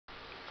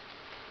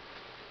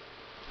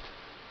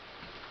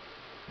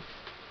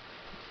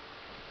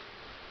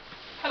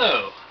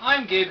Hello,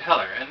 I'm Gabe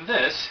Heller, and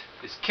this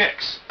is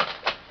Kix.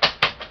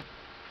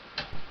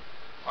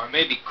 Or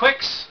maybe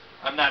Quix,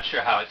 I'm not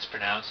sure how it's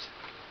pronounced.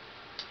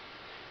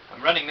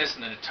 I'm running this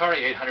in an Atari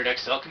 800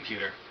 XL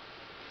computer.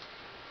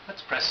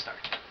 Let's press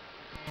start.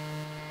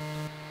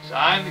 So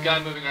I'm the guy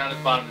moving around at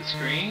the bottom of the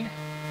screen.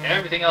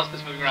 Everything else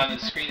that's moving around on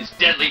the screen is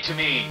deadly to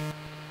me.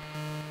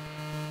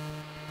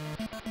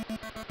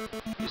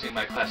 Using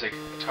my classic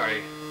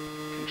Atari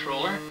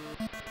controller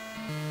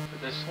for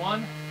this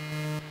one.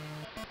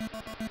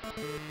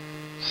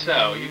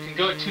 So, you can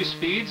go at two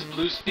speeds,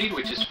 blue speed,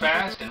 which is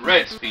fast, and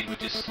red speed,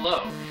 which is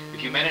slow.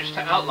 If you manage to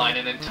outline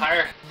an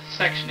entire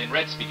section in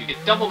red speed, you get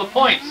double the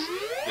points.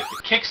 If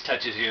the Kix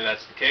touches you,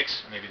 that's the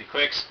Kix, or maybe the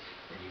Quix,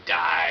 then you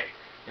die.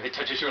 If it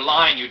touches your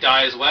line, you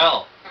die as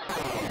well.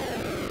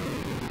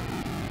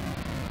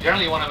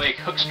 Generally, you want to make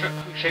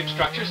hook-shaped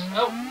structures.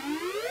 Oh,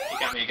 you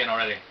got me again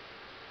already.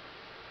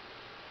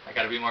 I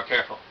gotta be more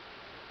careful.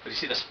 But you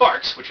see the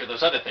sparks, which are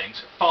those other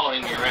things, are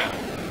following me around.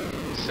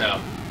 So,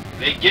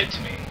 they get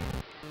to me.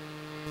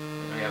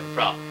 We have a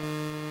problem.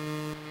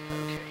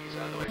 Okay, he's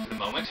out of the way for the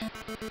moment.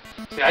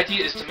 So the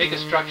idea is to make a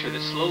structure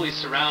that slowly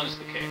surrounds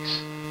the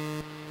Kix,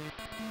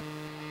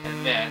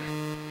 and then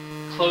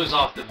close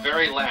off the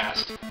very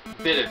last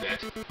bit of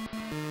it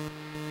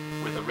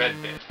with a red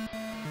bit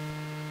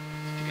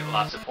to get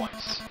lots of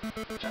points,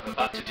 which I'm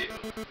about to do.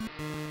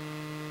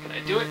 Can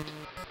I do it?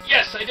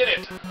 Yes, I did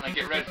it! And I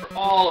get red for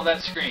all of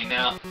that screen.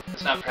 Now,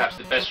 it's not perhaps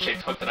the best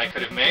shaped hook that I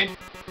could have made,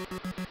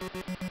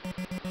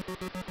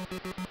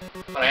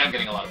 but I am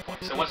getting a lot of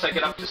points. So once I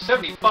get up to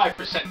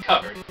 75%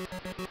 covered,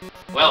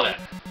 well then,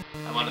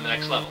 I'm on to the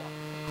next level.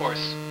 Of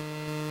course,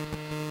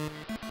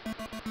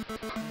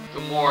 the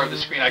more of the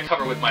screen I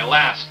cover with my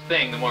last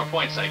thing, the more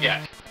points I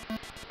get.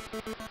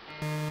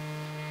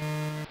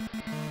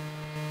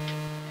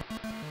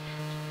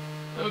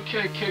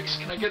 Okay, Kix,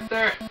 can I get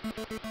there?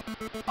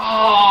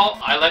 Oh,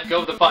 I let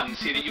go of the button.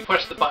 See that you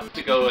push the button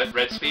to go at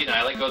red speed, and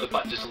I let go of the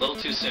button just a little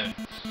too soon.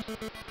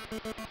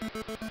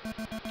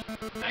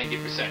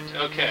 90%.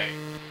 Okay.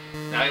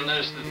 Now you'll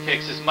notice that the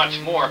Kix is much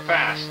more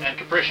fast and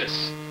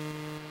capricious.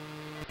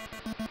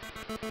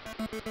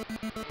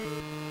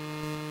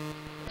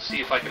 Let's see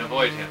if I can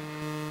avoid him.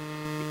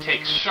 He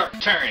takes sharp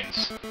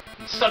turns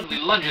and suddenly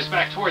lunges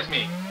back towards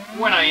me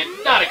when I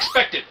did not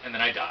expect it, and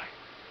then I die.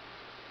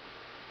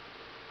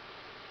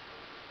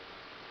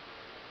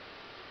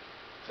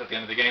 Is that the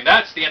end of the game?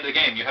 That's the end of the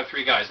game. You have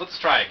 3 guys. Let's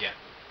try again.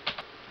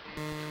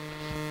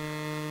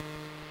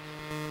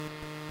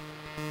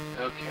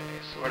 Okay,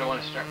 so where do I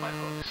want to start my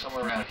hook?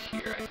 Somewhere around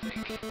here, I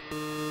think.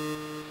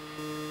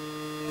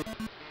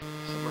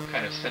 Somewhere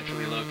kind of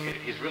centrally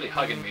located. He's really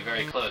hugging me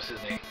very close,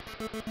 isn't he?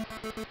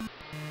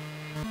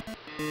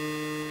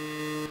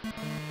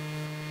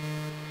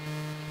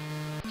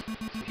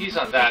 So he's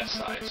on that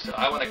side, so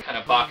I want to kind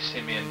of box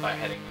him in by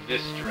heading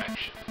this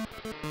direction.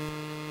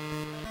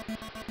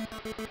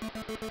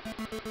 There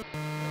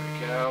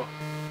we go.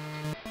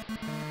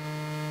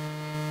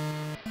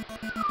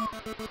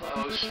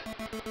 Close.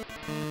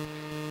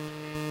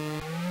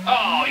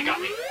 Oh, he got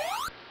me!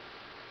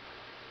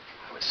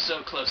 I was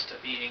so close to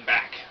being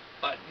back,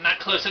 but not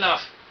close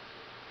enough.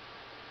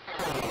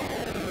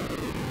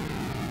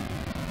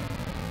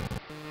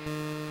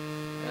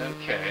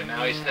 Okay,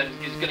 now he's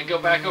gonna go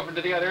back over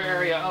to the other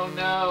area. Oh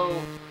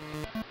no!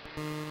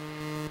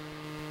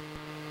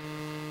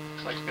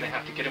 Looks like I'm gonna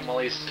have to get him while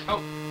he's... Oh!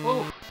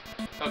 Woo!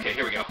 Okay,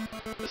 here we go.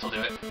 This'll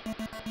do it.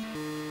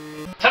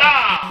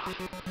 Ta-da!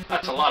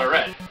 That's a lot of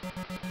red.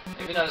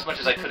 Maybe not as much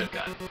as I could have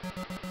gotten.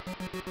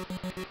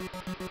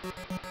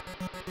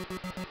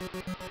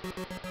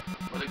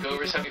 Will it go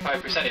over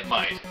 75%? It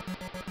might.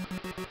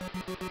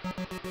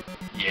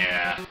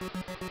 Yeah.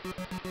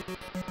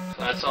 So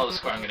that's all the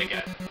score I'm going to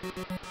get.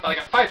 Well, I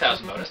got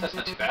 5,000 bonus. That's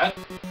not too bad.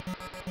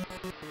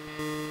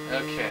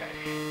 Okay.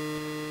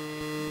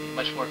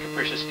 Much more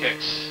capricious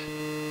Kix.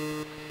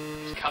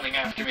 He's coming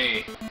after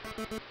me.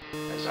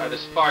 As are the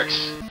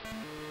sparks.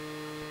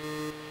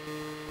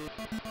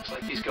 Looks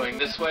like he's going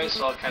this way,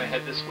 so I'll kind of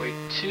head this way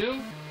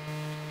too.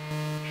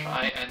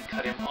 Try and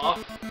cut him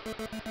off.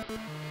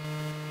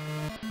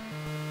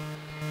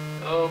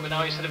 Oh, but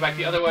now he's headed back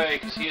the other way,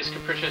 because he is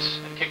capricious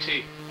and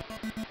Kixy.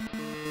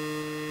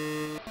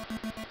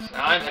 So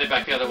now I'm headed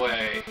back the other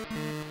way.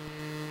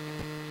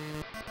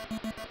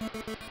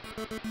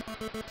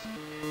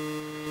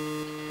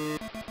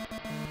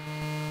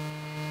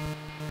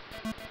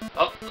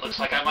 Oh, looks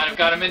like I might have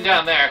got him in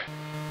down there.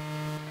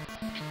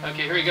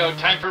 Okay, here we go.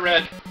 Time for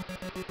red.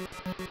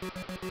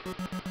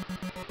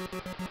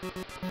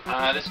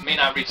 This may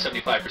not reach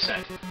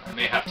 75%. I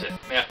may have to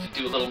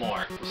do a little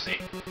more. We'll see.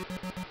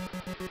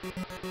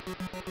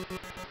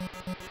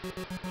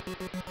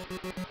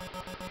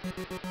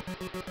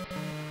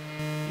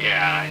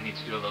 Yeah, I need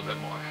to do a little bit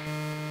more.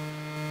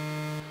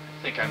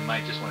 I think I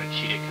might just want to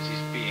cheat it because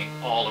he's being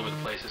all over the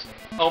place, isn't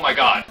he? Oh my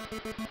god!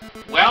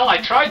 Well, I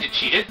tried to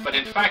cheat it, but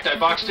in fact I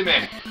boxed him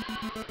in.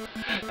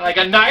 Like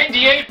a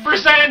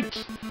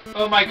 98%!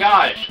 Oh my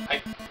gosh!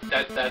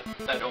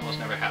 That almost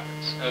never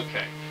happens.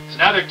 Okay. So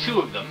now there are 2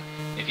 of them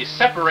If you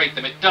separate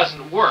them, it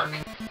doesn't work.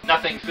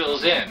 Nothing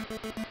fills in.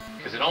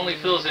 Because it only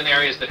fills in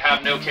areas that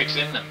have no kicks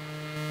in them.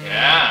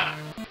 Yeah.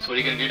 So what are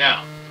you going to do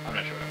now? I'm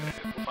not sure what I'm going to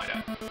do. We'll find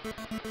out.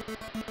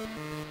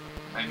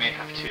 I may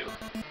have to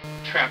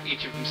trap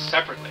each of them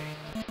separately.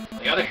 On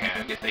the other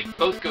hand, if they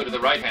both go to the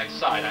right-hand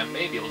side, I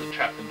may be able to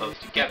trap them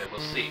both together. We'll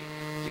see.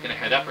 Is he going to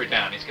head up or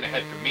down? He's going to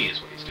head for me is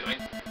what he's doing.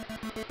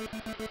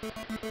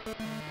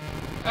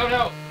 Oh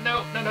no!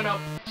 No, no, no, no.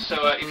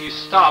 So if you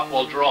stop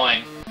while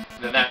drawing,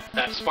 then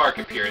that spark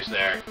appears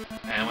there.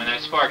 And when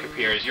that spark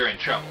appears, you're in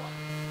trouble.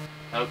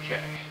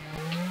 Okay.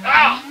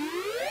 Ah!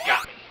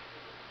 Got me.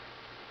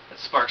 That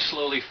spark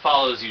slowly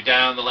follows you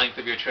down the length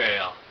of your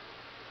trail.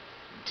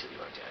 Until you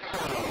are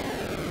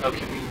dead.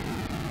 Okay.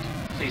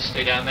 Please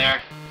stay down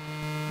there.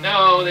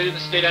 No, they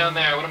didn't stay down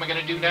there. What am I going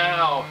to do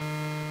now?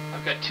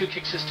 I've got 2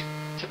 kicks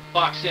to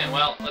box in.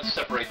 Well, let's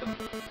separate them.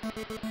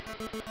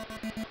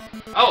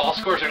 Oh, all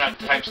scores are not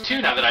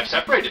 ×2 now that I've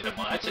separated them.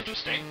 Well, that's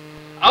interesting.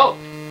 Oh!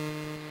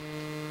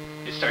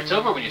 It starts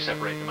over when you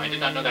separate them. I did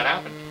not know that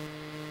happened.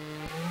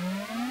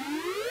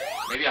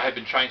 Maybe I have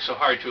been trying so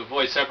hard to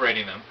avoid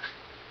separating them.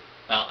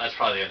 Well, that's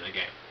probably the end of the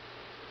game.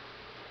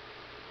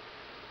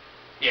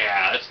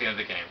 Yeah, that's the end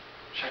of the game.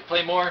 Should I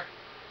play more?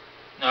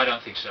 No, I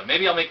don't think so.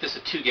 Maybe I'll make this a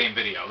 2-game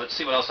video. Let's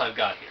see what else I've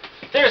got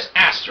here. There's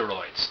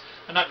Asteroids.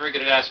 I'm not very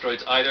good at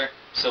Asteroids either,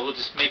 so we'll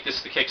just make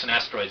this the Kicks and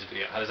Asteroids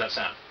video. How does that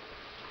sound?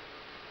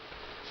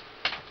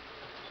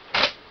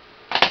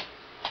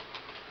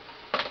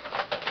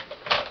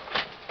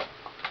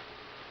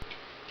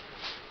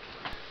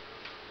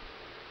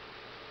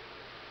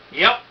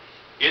 Yep,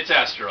 it's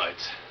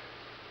Asteroids.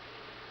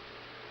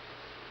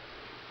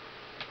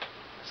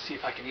 Let's see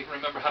if I can even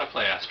remember how to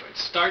play Asteroids.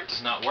 Start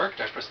does not work.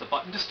 Do I press the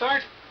button to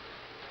start?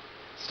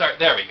 Start,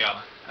 there we go.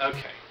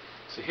 Okay,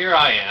 so here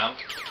I am,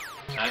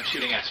 and I'm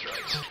shooting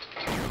asteroids.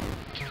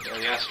 Are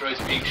the asteroids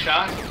being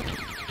shot?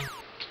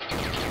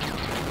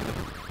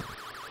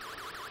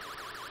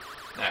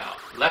 Now,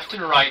 left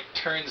and right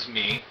turns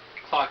me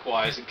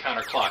clockwise and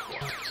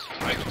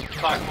counterclockwise. Right turns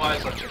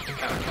clockwise, left turns to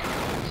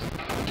counterclockwise.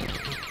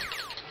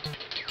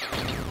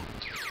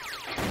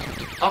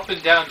 Up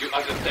and down do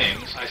other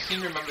things. I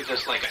seem to remember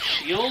there's like a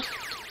shield.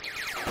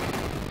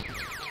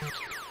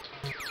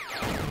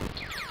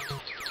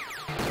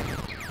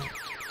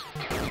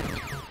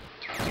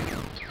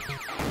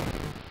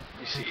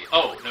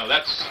 Oh, no,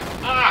 that's...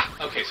 Ah!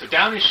 Okay, so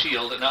down is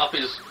shield, and up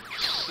is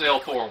sail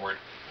forward.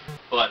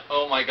 But,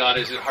 oh my god,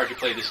 is it hard to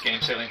play this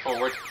game sailing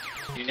forward?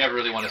 You never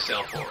really want to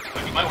sail forward.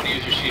 But you might want to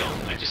use your shield.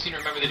 I just seem to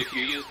remember that if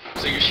you use...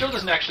 So your shield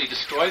doesn't actually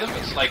destroy them,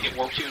 it's like it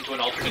warps you into an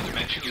alternate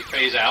dimension, you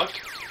phase out.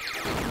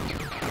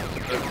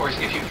 But of course,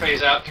 if you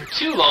phase out for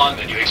too long,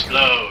 then you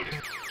explode.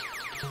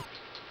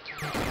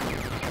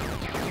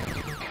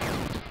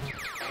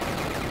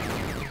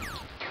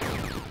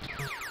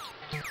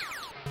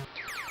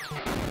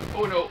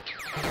 Oh no!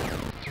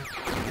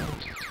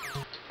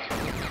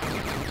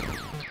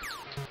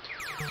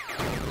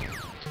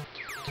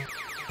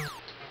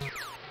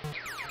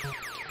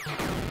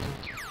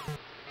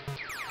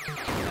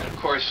 And of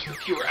course, the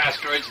fewer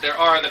asteroids there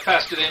are, the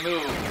faster they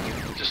move.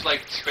 Just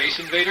like Space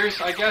Invaders,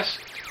 I guess?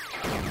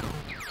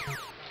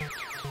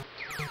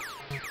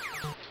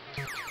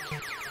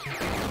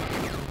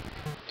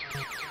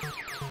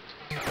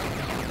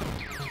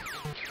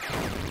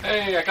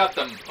 Hey, I got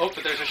them! Oh,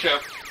 but there's a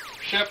ship.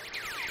 Ship!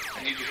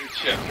 I need to shoot the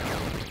ship.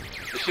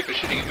 The ship is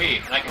shooting at me,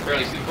 and I can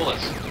barely see the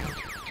bullets.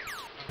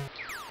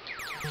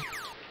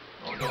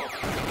 Oh no.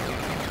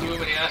 Too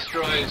many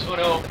asteroids. Oh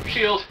no.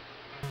 Shield!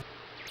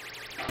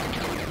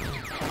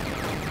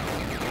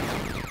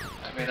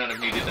 I may not have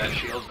needed that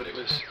shield, but it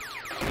was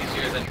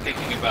easier than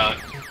thinking about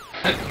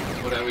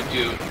what I would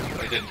do if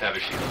I didn't have a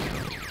shield.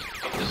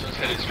 Oh, this one's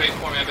headed straight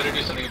for me. I better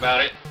do something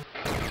about it.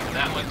 And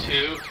that one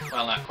too.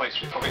 Well, not quite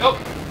straight for me. Oh!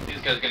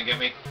 These guys are gonna get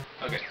me.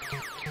 Okay.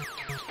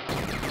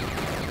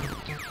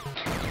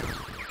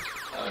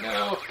 Oh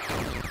no,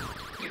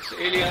 it's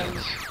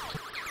aliens,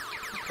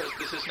 because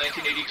this is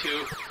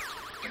 1982,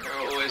 and there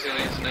are always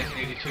aliens in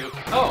 1982.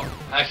 Oh,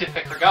 I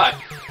forgot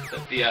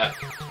that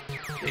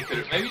they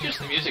could, maybe just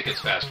the music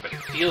gets faster, but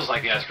it feels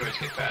like the asteroids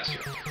get faster.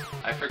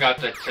 I forgot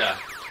that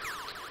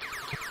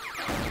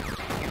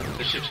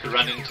the ships could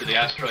run into the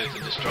asteroids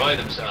and destroy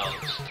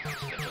themselves,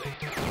 accidentally.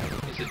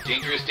 It's a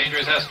dangerous,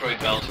 dangerous asteroid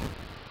belt.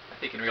 I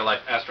think in real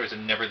life asteroids are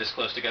never this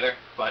close together,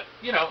 but,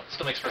 you know, it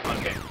still makes for a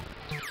fun game.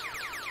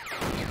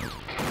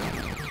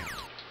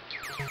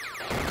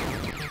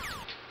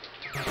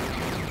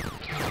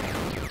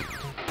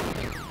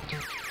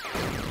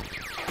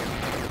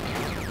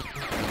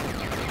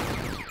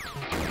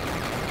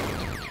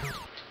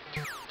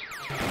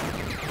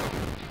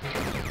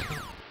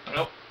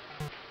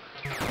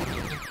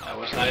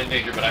 Not in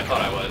danger, but I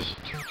thought I was.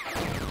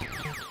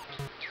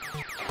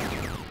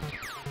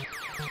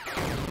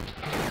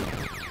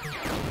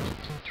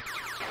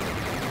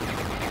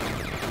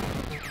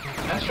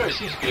 Asteroids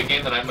seems to be a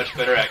game that I'm much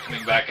better at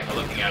coming back and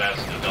looking at as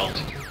an adult.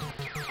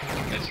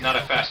 It's not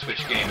a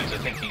fast-twitch game, it's a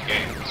thinking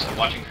game. It's a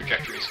watching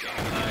trajectories game.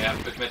 And I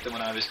have to admit that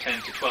when I was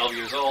 10 to 12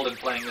 years old and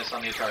playing this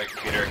on the Atari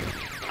Computer,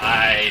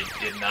 I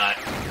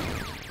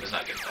was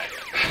not getting that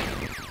yet.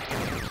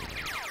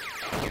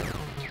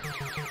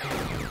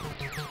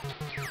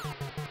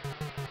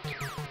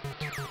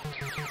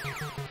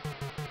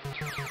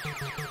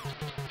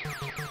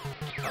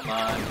 Come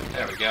on,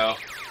 there we go.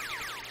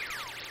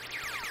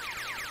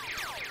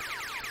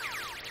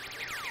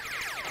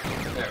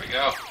 There we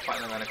go.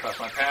 Finally ran across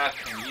my path,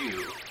 and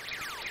you.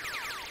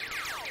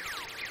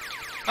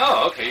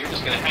 Oh, okay, you're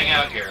just gonna hang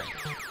out here.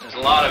 There's a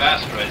lot of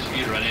asteroids for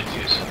you to run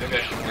into, so maybe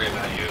I shouldn't worry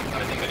about you.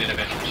 I think I did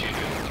eventually shoot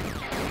you.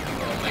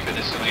 Oh my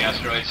goodness, so many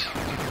asteroids.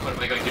 What am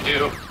I going to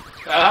do?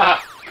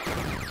 Ah!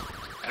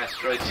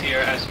 Asteroids here,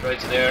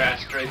 asteroids there,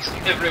 asteroids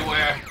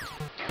everywhere.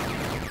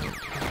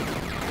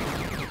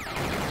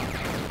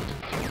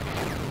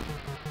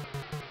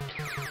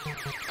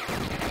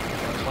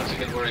 I was once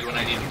again worried when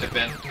I needed to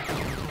bend.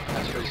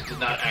 Asteroids did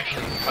not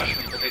actually crush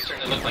me, but they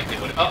certainly looked like they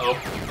would. Uh-oh,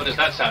 what does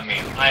that sound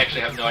mean? I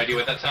actually have no idea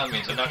what that sound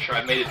means. I'm not sure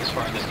I've made it this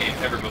far in this game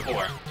ever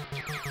before.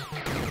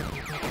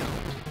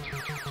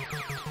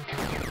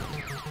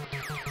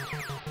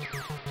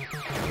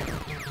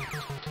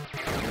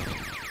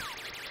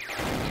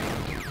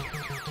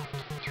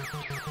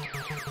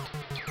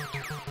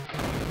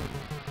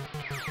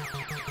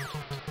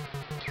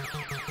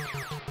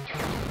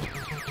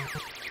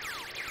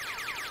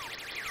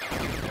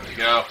 There we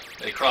go.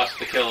 They crossed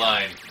the kill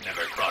line.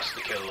 Never crossed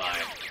the kill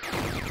line.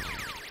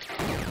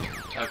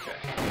 Okay.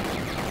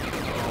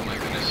 Oh my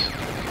goodness.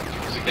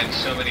 There's again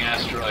so many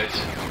asteroids.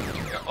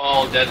 They're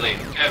all deadly.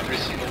 Every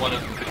single one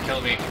of them could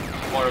kill me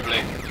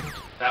horribly.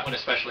 That one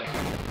especially.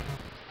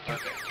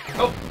 Okay.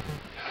 Oh!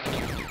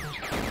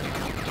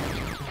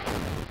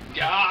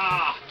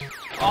 Yeah!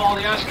 All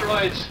the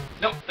asteroids!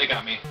 Nope, they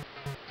got me.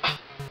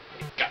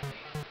 They got me.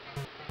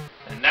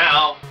 And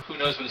now, who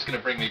knows when it's going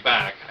to bring me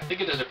back. I think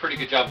it does a pretty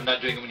good job of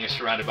not doing it when you're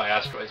surrounded by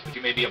asteroids, but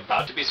you may be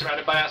about to be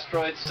surrounded by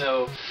asteroids,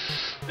 so...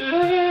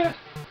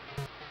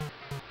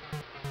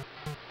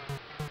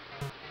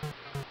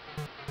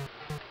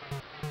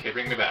 Okay,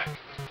 bring me back.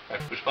 I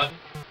have to push button?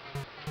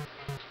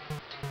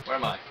 Where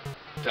am I?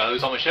 Did I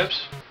lose all my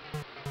ships?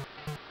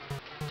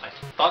 I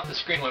thought the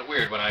screen went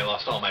weird when I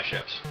lost all my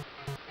ships.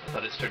 I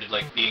thought it started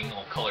like being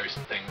all colors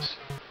and things.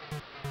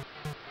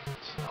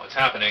 That's not what's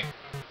happening.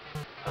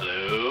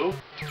 Hello?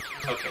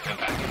 Okay, I'm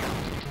back.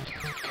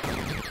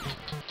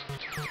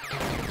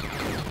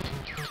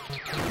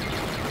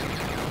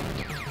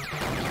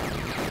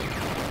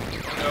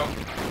 Oh no.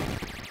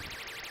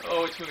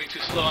 Oh, it's moving too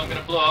slow, I'm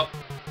gonna blow up.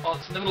 Oh,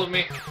 it's in the middle of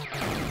me.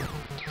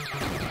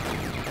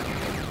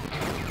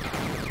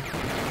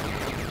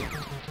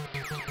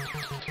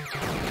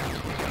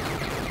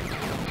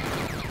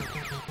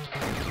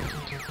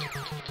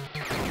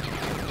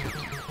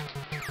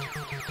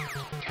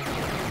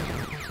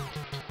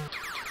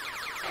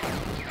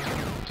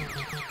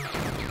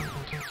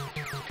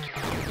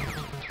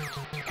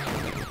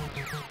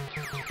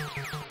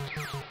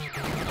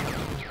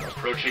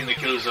 Approaching the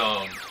kill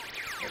zone.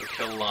 Or the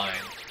kill line.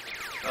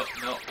 Oh,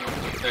 no,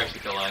 there's the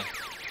kill line.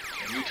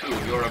 And you too,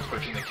 you're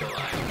approaching the kill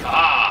line.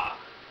 Ah!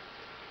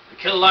 The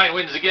kill line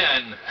wins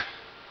again!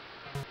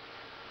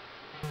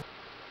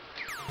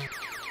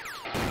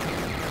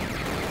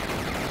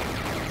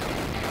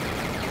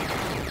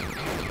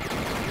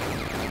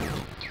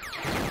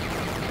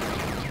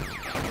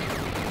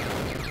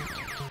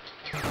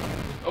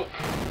 Oh!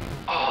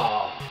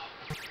 Oh!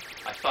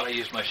 I thought I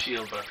used my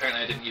shield, but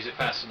apparently I didn't use it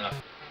fast enough.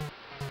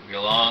 It'll be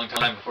a long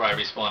time before I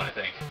respawn, I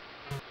think.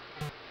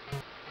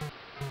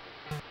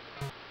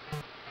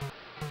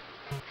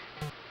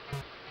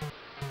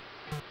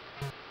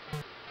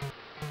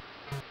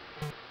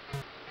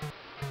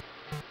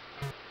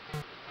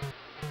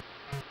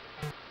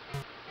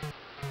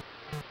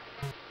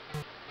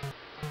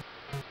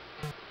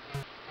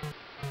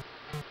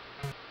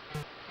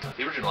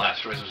 The original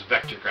Asteroids was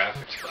vector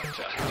graphics, but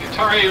the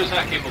Atari was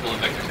not capable of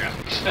vector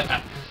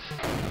graphics.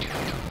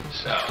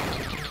 So,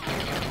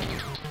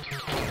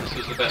 this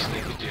was the best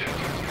they could do.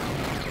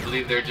 I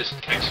believe they're just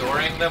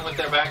XORing them with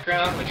their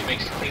background, which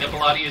makes cleanup a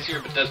lot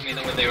easier, but does mean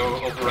that when they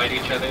overwrite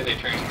each other, they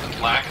turn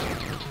black.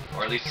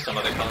 Or at least some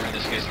other color. In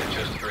this case, they've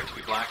chosen for it to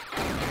be black.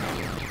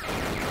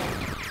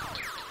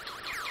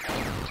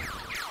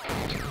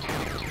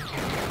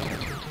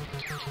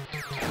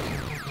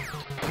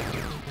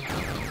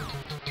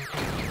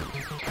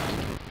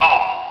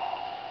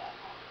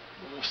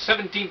 Oh,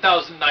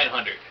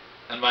 17,900,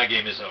 and my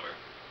game is over.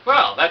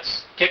 Well,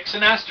 that's Kicks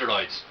and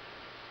Asteroids.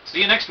 See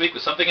you next week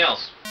with something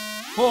else.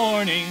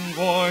 Warning,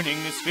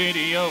 warning, this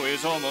video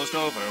is almost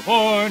over.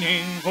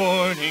 Warning,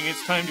 warning,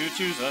 it's time to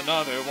choose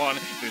another one.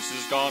 This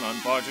has gone on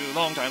far too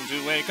long, time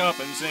to wake up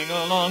and sing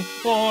along.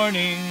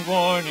 Warning,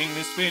 warning,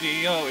 this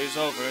video is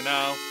over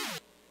now.